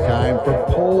out. It's time for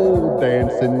pole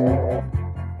dancing.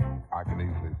 I can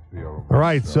easily feel. All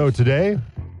right, so today,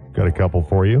 got a couple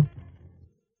for you.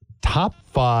 Top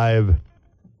 5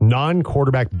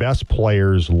 non-quarterback best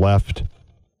players left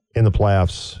in the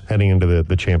playoffs heading into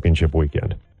the championship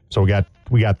weekend. So we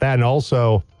got that, and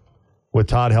also with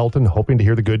Todd Helton, hoping to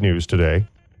hear the good news today.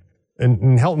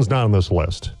 And Helton's not on this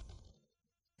list.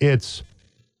 It's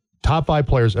top 5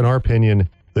 players, in our opinion,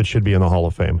 that should be in the Hall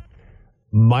of Fame.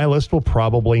 My list will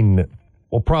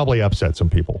probably upset some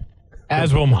people.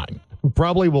 As will mine.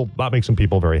 Probably will not make some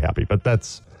people very happy, but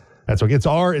that's okay.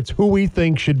 It's who we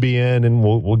think should be in, and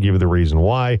we'll give you the reason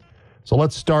why. So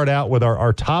let's start out with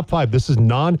our top 5. This is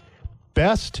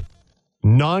best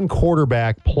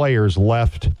non-quarterback players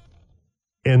left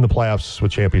in the playoffs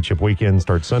with championship weekend.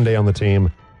 Starts Sunday on the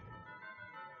team.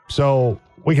 So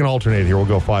we can alternate here. We'll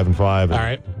go 5 and 5. All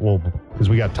right. Because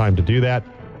we got time to do that.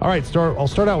 All right, I'll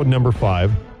start out with number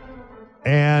 5.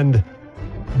 And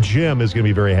Jim is going to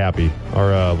be very happy.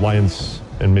 Our Lions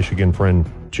and Michigan friend,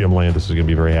 Jim Landis, is going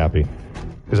to be very happy.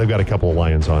 Because I've got a couple of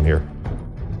Lions on here.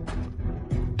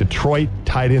 Detroit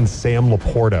tight end Sam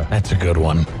Laporta. That's a good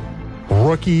one.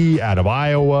 Rookie out of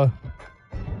Iowa.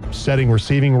 Setting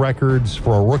receiving records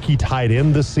for a rookie tight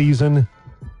end this season.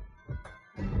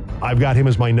 I've got him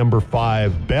as my number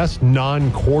 5 best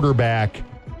non-quarterback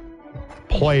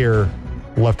player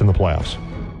left in the playoffs.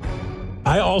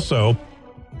 I also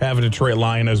have a Detroit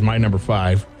Lion as my number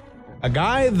 5. A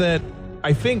guy that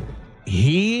I think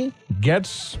he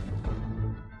gets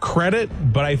credit,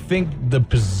 but I think the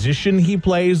position he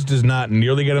plays does not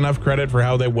nearly get enough credit for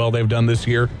how they've done this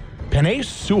year. Penei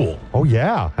Sewell. Oh,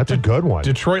 yeah. That's a good one.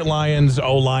 Detroit Lions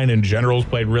O-line in general has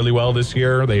played really well this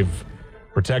year. They've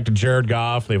protected Jared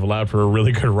Goff. They've allowed for a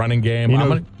really good running game. You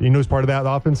know who's part of that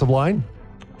offensive line?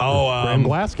 Graham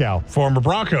Glasgow. Former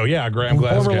Bronco. Yeah, Graham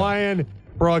Glasgow. Former Lion,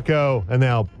 Bronco, and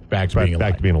now back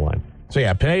to being a Lion. So,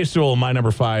 yeah, Penei Sewell, my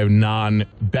number 5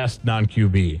 best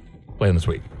non-QB playing this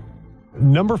week.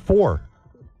 Number 4,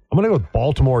 I'm going to go with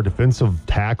Baltimore defensive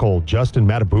tackle Justin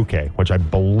Matabuke, which I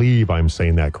believe I'm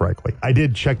saying that correctly. I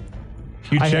did check.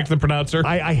 You checked the pronouncer?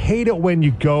 I hate it when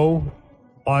you go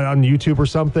on YouTube or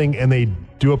something, and they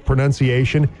do a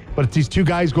pronunciation, but it's these two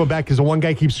guys going back because the one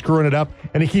guy keeps screwing it up,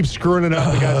 and he keeps screwing it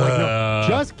up. The guy's like, no,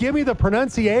 just give me the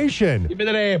pronunciation. Give me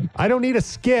the name. I don't need a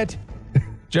skit.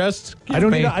 Just give I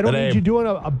don't me need you doing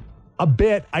a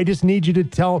bit. I just need you to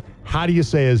tell, how do you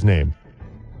say his name?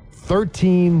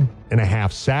 13 and a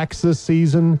half sacks this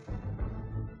season.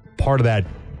 Part of that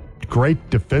great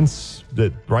defense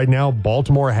that right now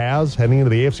Baltimore has heading into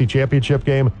the AFC Championship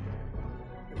game.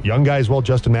 Young guy as well.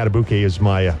 Justin Matabuke is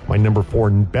my number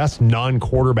 4 best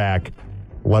non-quarterback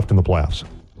left in the playoffs.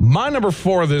 My number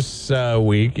 4 this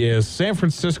week is San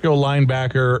Francisco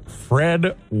linebacker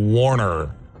Fred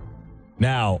Warner.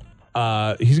 Now,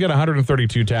 he's got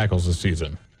 132 tackles this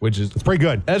season, which is... It's pretty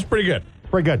good. That's pretty good.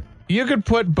 Pretty good. You could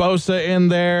put Bosa in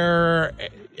there,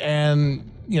 and,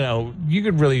 you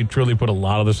could really, truly put a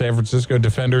lot of the San Francisco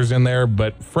defenders in there,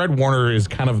 but Fred Warner is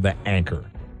kind of the anchor.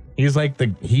 He's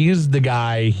the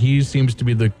guy. He seems to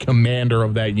be the commander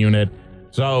of that unit.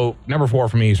 So, number 4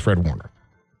 for me is Fred Warner.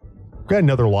 Got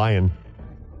another Lion.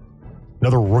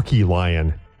 Another rookie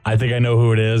Lion. I think I know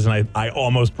who it is, and I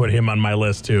almost put him on my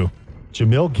list, too.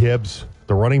 Jamil Gibbs,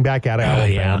 the running back out of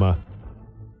Alabama.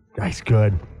 Yeah. Guy's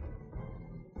good.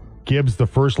 Gibbs, the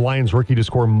first Lions rookie to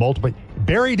score multiple.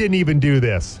 Barry didn't even do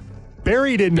this.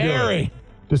 Barry didn't do it.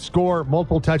 To score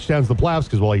multiple touchdowns in the playoffs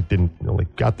because, he didn't only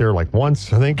got there like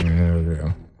once, I think.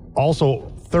 Yeah. Also,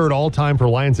 third all-time for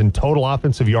Lions in total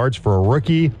offensive yards for a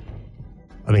rookie.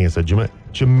 I think it's a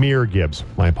Jahmyr Gibbs.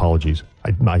 My apologies.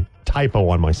 My typo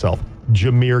on myself.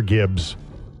 Jahmyr Gibbs,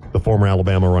 the former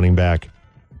Alabama running back.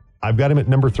 I've got him at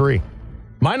number 3.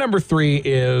 My number 3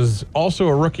 is also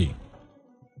a rookie,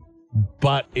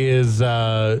 but is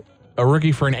a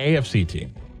rookie for an AFC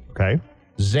team. Okay.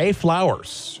 Zay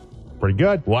Flowers. Pretty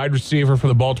good. Wide receiver for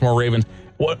the Baltimore Ravens.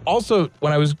 Also,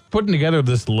 when I was putting together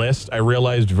this list, I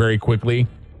realized very quickly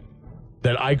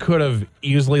that I could have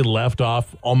easily left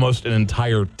off almost an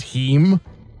entire team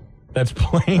that's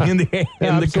playing in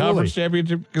the conference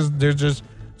championship because there's just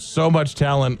so much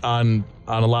talent on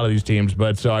a lot of these teams.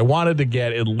 But so I wanted to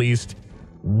get at least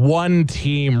one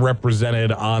team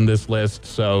represented on this list.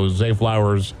 So Zay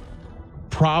Flowers,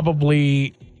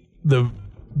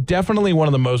 definitely one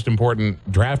of the most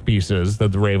important draft pieces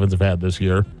that the Ravens have had this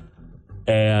year,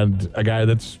 and a guy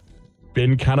that's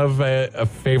been kind of a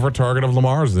favorite target of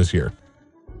Lamar's this year.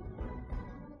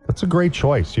 That's a great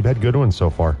choice. You've had good ones so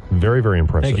far. Very, very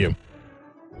impressive. Thank you.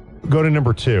 Go to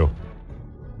number 2.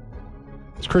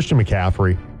 It's Christian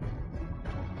McCaffrey.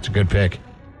 It's a good pick.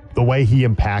 The way he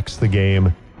impacts the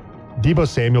game. Deebo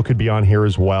Samuel could be on here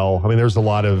as well. I mean, there's a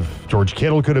lot of George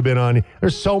Kittle could have been on.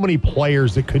 There's so many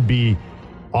players that could be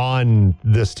on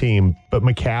this team, but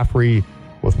McCaffrey,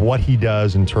 with what he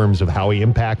does in terms of how he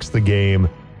impacts the game,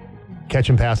 catch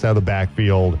and pass out of the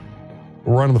backfield,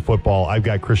 running the football, I've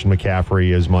got Christian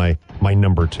McCaffrey as my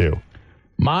number 2.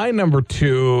 My number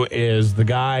 2 is the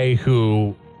guy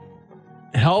who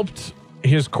helped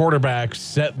his quarterback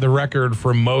set the record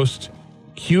for most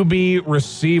QB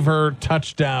receiver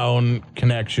touchdown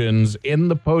connections in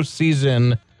the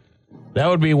postseason. That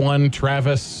would be one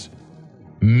Travis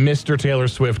Mr. Taylor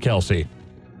Swift Kelce.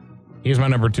 He's my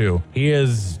number 2. He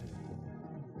is,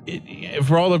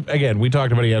 for all the, again, we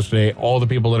talked about it yesterday, all the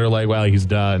people that are like, well, he's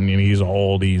done, he's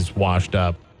old, he's washed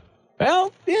up.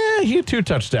 Well, yeah, he had 2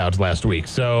 touchdowns last week,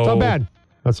 so. It's not bad.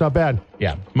 That's not bad.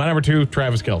 Yeah. My number 2,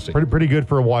 Travis Kelce. Pretty good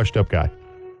for a washed up guy.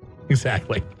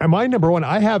 Exactly. And my number 1,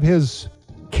 I have his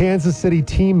Kansas City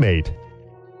teammate,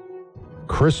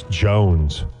 Chris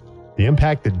Jones. The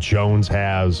impact that Jones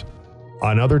has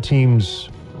on other teams'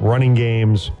 running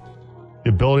games, the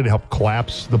ability to help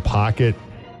collapse the pocket,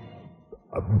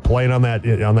 playing on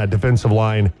that defensive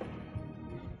line,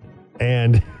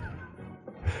 and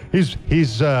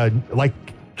he's like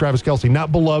Travis Kelce,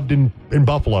 not beloved in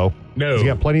Buffalo. No, he's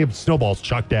got plenty of snowballs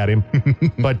chucked at him,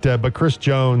 but Chris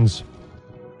Jones,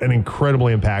 an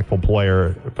incredibly impactful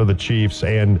player for the Chiefs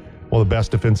and one of the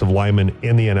best defensive linemen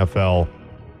in the NFL.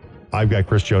 I've got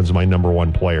Chris Jones as my number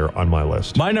 1 player on my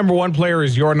list. My number 1 player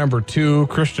is your number 2,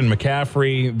 Christian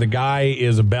McCaffrey. The guy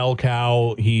is a bell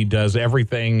cow. He does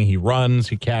everything. He runs,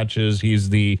 he catches. He's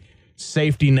the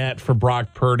safety net for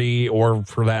Brock Purdy, or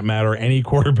for that matter, any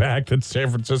quarterback that San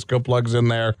Francisco plugs in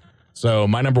there. So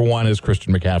my number 1 is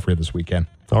Christian McCaffrey this weekend.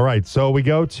 All right, so we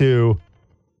go to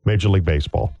Major League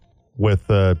Baseball with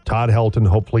Todd Helton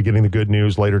hopefully getting the good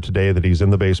news later today that he's in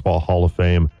the Baseball Hall of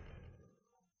Fame.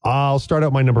 I'll start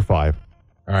out my number 5.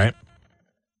 All right.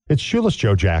 It's Shoeless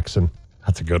Joe Jackson.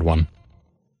 That's a good one.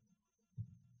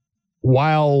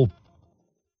 While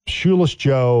Shoeless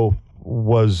Joe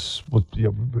was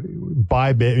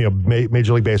by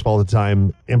Major League Baseball at the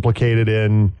time implicated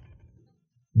in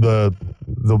the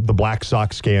Black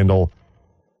Sox scandal.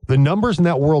 The numbers in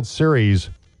that World Series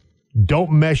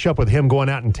don't mesh up with him going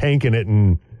out and tanking it,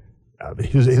 and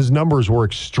his numbers were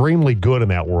extremely good in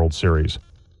that World Series.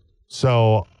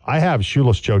 So I have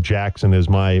Shoeless Joe Jackson as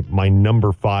my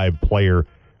number 5 player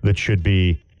that should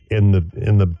be in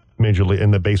the Major League,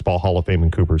 in the Baseball Hall of Fame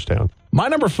in Cooperstown. My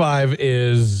number 5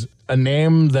 is a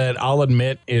name that I'll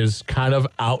admit is kind of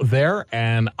out there,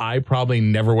 and I probably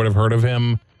never would have heard of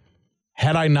him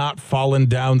had I not fallen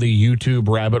down the YouTube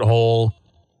rabbit hole.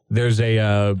 There's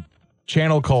a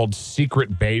channel called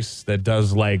Secret Base that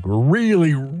does like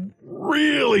really,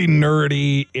 really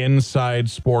nerdy inside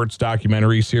sports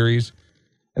documentary series,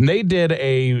 and they did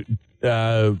a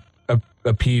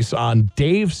piece on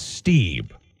Dave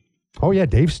Stieb. Oh yeah,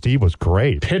 Dave Stieb was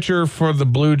great. Pitcher for the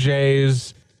Blue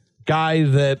Jays, guy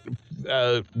that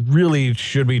really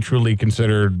should be truly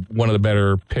considered one of the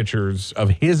better pitchers of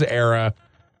his era.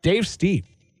 Dave Stieb,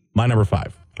 my number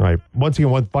 5. All right. Once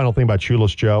again, one final thing about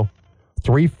Shoeless Joe.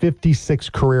 356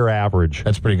 career average.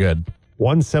 That's pretty good.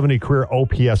 170 career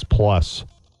OPS plus.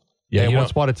 Yeah. And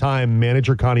once upon a time,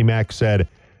 manager Connie Mack said,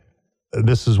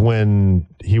 this is when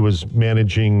he was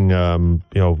managing,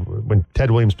 when Ted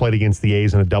Williams played against the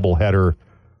A's in a doubleheader.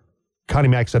 Connie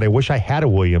Mack said, I wish I had a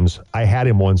Williams. I had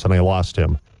him once and I lost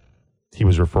him. He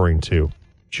was referring to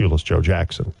Shoeless Joe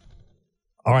Jackson.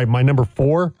 All right, my number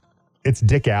 4, it's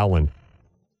Dick Allen.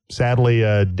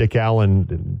 Sadly, Dick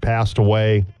Allen passed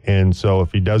away, and so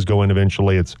if he does go in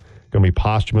eventually, it's going to be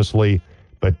posthumously.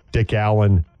 But Dick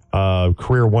Allen,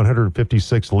 career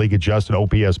 156 league adjusted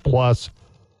OPS plus,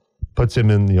 puts him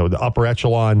in the upper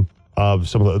echelon of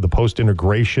some of the post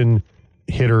integration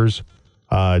hitters.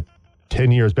 10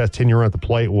 years, best 10 year at the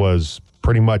plate was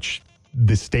pretty much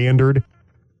the standard.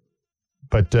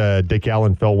 But Dick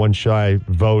Allen fell one shy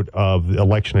vote of the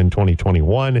election in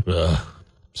 2021. Ugh.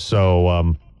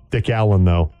 So Dick Allen,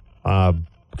 though,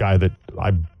 guy that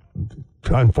I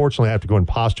unfortunately have to go in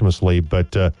posthumously,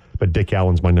 but Dick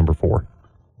Allen's my number 4.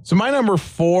 So my number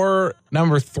 4,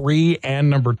 number 3, and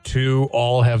number 2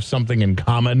 all have something in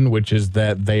common, which is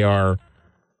that they are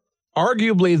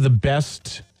arguably the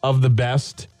best of the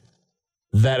best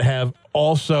that have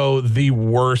also the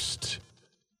worst,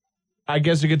 I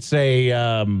guess you could say,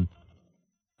 not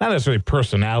necessarily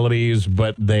personalities,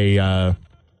 but they're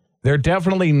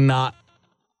definitely not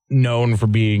known for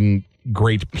being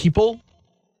great people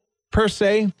per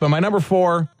se. But my number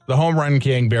 4, the home run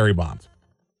king, Barry Bonds.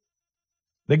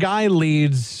 The guy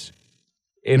leads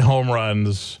in home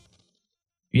runs.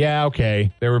 Yeah,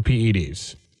 okay, there were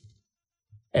PEDs.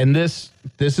 And this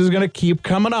is going to keep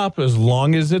coming up as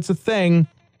long as it's a thing.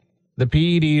 The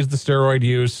PEDs, the steroid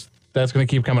use, that's going to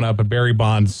keep coming up. But Barry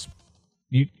Bonds,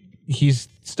 he's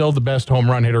still the best home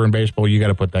run hitter in baseball. You got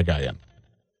to put that guy in.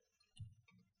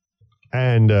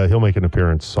 And he'll make an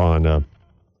appearance on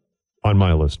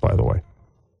my list, by the way.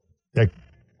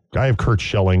 I have Curt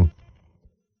Schilling.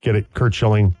 Get it, Curt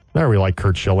Schilling. I really like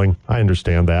Curt Schilling. I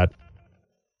understand that.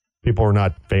 People are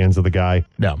not fans of the guy.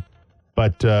 No.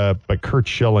 But Curt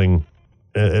Schilling,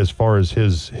 as far as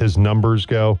his numbers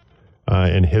go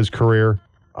in his career,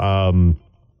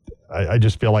 I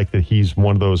just feel like that he's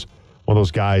one of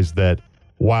those guys that,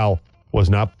 while was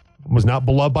not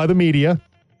beloved by the media,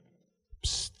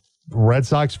 Red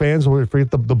Sox fans will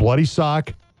forget the bloody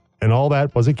sock and all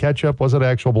that. Was it ketchup? Was it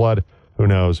actual blood? Who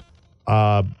knows?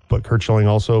 But Curt Schilling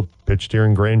also pitched here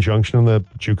in Grand Junction in the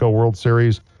JUCO World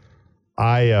Series.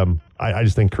 I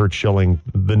just think Curt Schilling,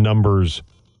 the numbers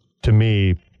to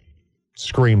me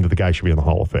scream that the guy should be in the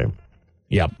Hall of Fame.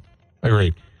 Yep,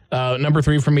 agreed. Number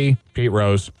 3 for me, Pete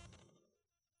Rose,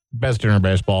 best hitter in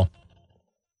baseball.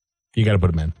 You got to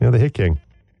put him in. Yeah, the hit king.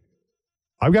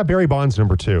 I've got Barry Bonds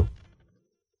number 2.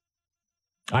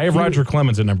 I have Roger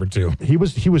Clemens at number 2. He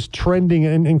was trending,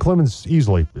 and Clemens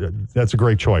easily. That's a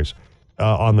great choice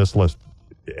on this list.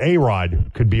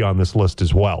 A-Rod could be on this list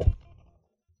as well,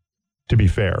 to be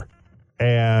fair.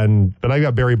 But I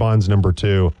got Barry Bonds number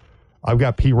 2. I've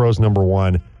got Pete Rose number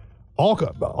 1.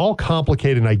 All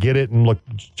complicated, and I get it. And look,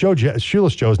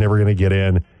 Shoeless Joe's never going to get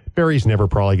in. Barry's never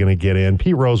probably going to get in.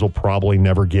 Pete Rose will probably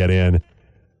never get in.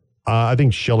 I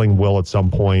think Schilling will at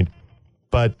some point.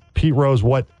 But Pete Rose,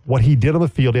 what he did on the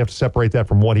field, you have to separate that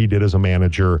from what he did as a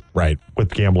manager, right,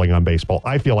 with gambling on baseball.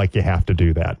 I feel like you have to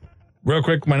do that. Real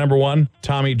quick, my number 1,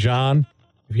 Tommy John.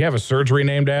 If you have a surgery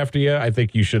named after you, I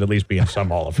think you should at least be in some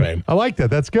Hall of Fame. I like that.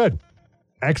 That's good.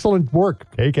 Excellent work,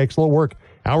 Cake. Excellent work.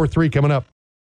 Hour 3 coming up.